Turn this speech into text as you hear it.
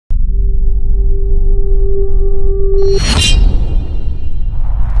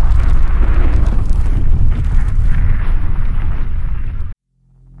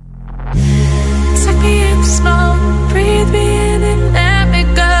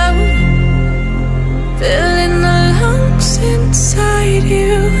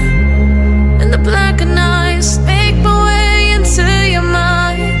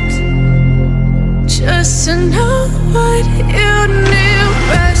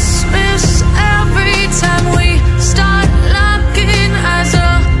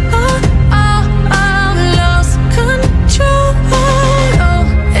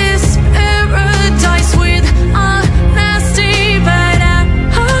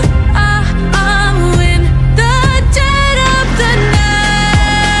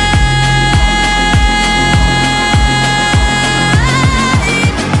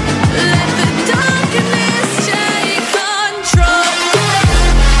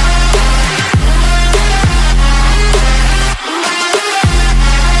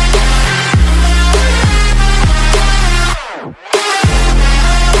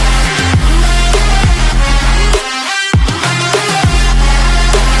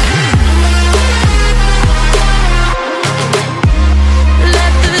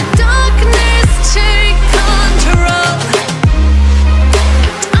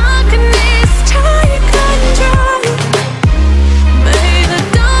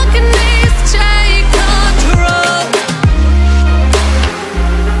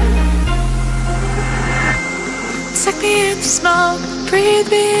with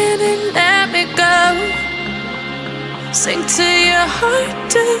me in and let me go. Sink to your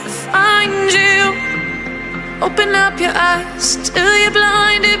heart to find you. Open up your eyes till you're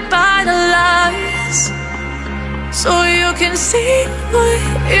blinded by the lies, so you can see what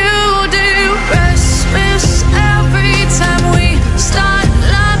you do. Restless every time we start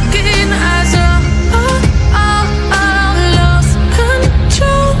locking eyes up. Lost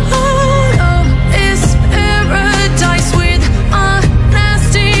control. Oh, it's paradise with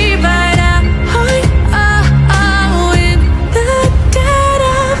honesty, but I'm in the dead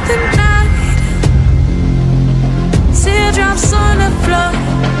of the night. Teardrops on the floor.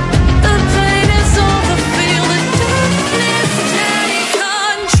 The pain is over. Feel the darkness take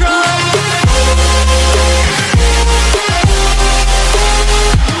control.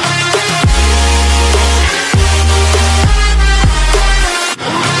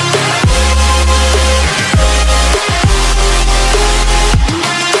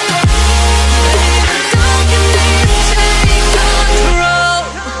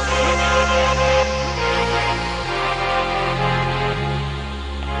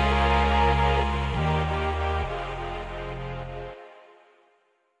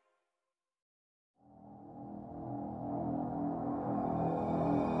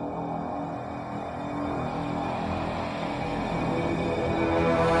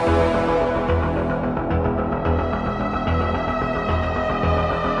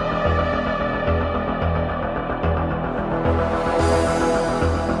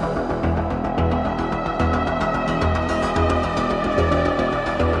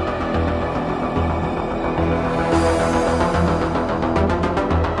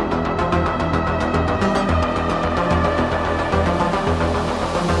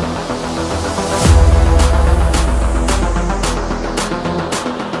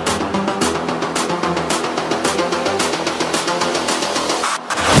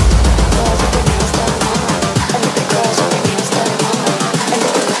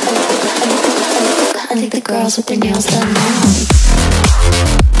 Girls with their nails done now.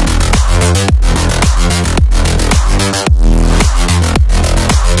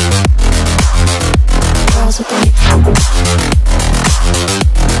 Girls with their nails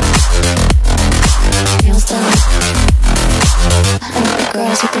done. I think the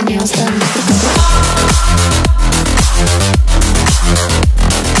girls with their nails done.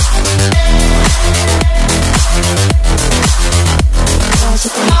 Girls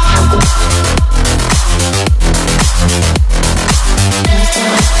with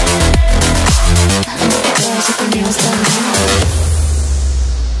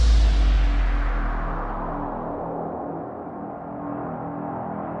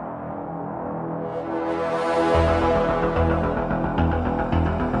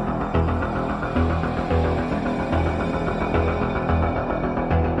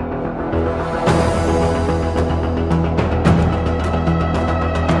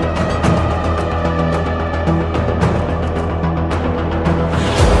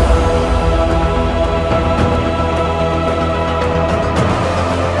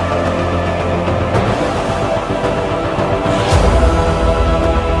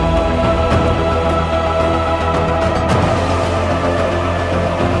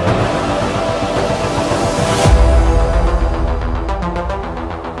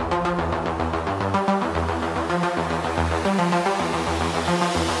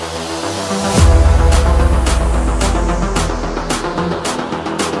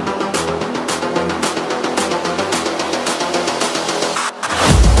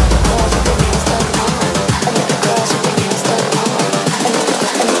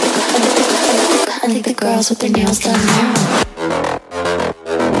their girls with their nails done now.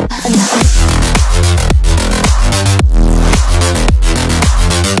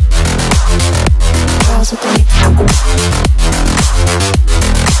 Girls with their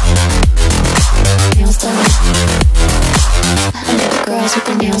nails done. I think the girls with their nails done. Girls with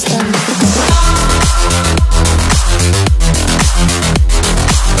their nails done.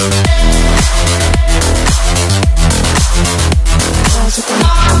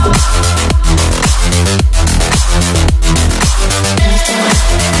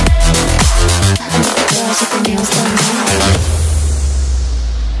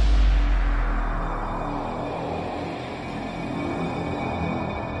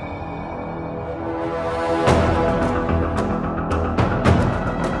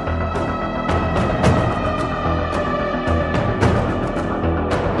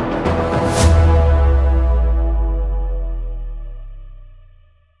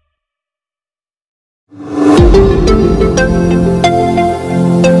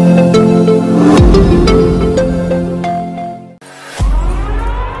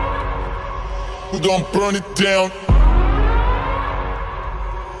 burn it down.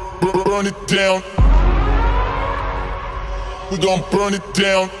 Burn it down. We gon' burn it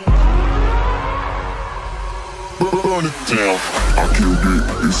down. Burn it down. I killed it,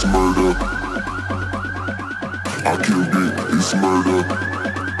 it's murder. I killed it, it's murder.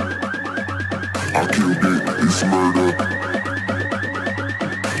 I killed it, it's murder.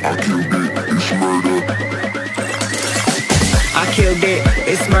 I killed it, it's murder. I killed it,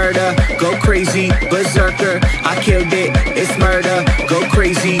 it's murder, go crazy, berserker. I killed it, it's murder, go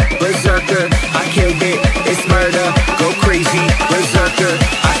crazy, berserker. I killed it, it's murder, go crazy, berserker.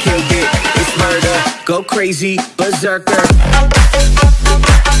 I killed it, it's murder, go crazy, berserker.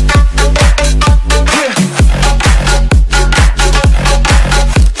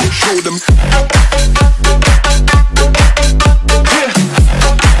 Show them.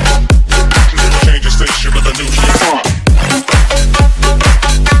 Change the station with a new shit.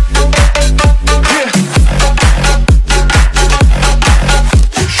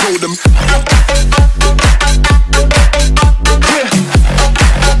 Show them.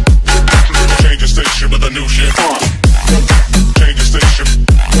 Change the station with a new shit. Change the station.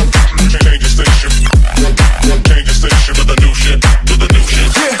 Change the station. Change the station with a new shit. With a new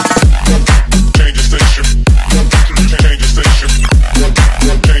shit. Change the station. Change the station.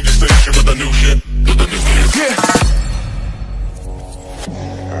 Change the station with a new shit. With a new shit.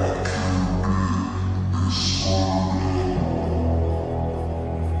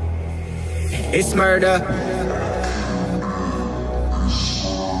 It's murder.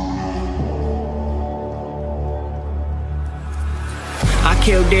 I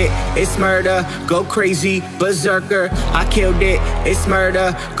killed it, it's murder, go crazy, berserker. I killed it, it's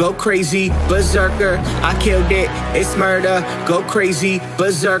murder, go crazy, berserker. I killed it, it's murder, go crazy,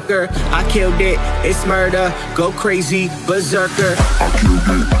 berserker. I killed it, it's murder, go crazy, berserker. I killed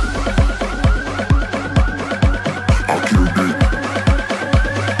it. I killed it.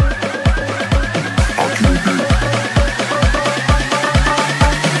 I killed it.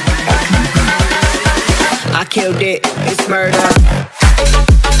 I killed it, it's murder.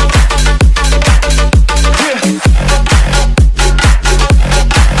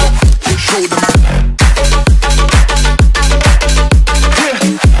 Show them.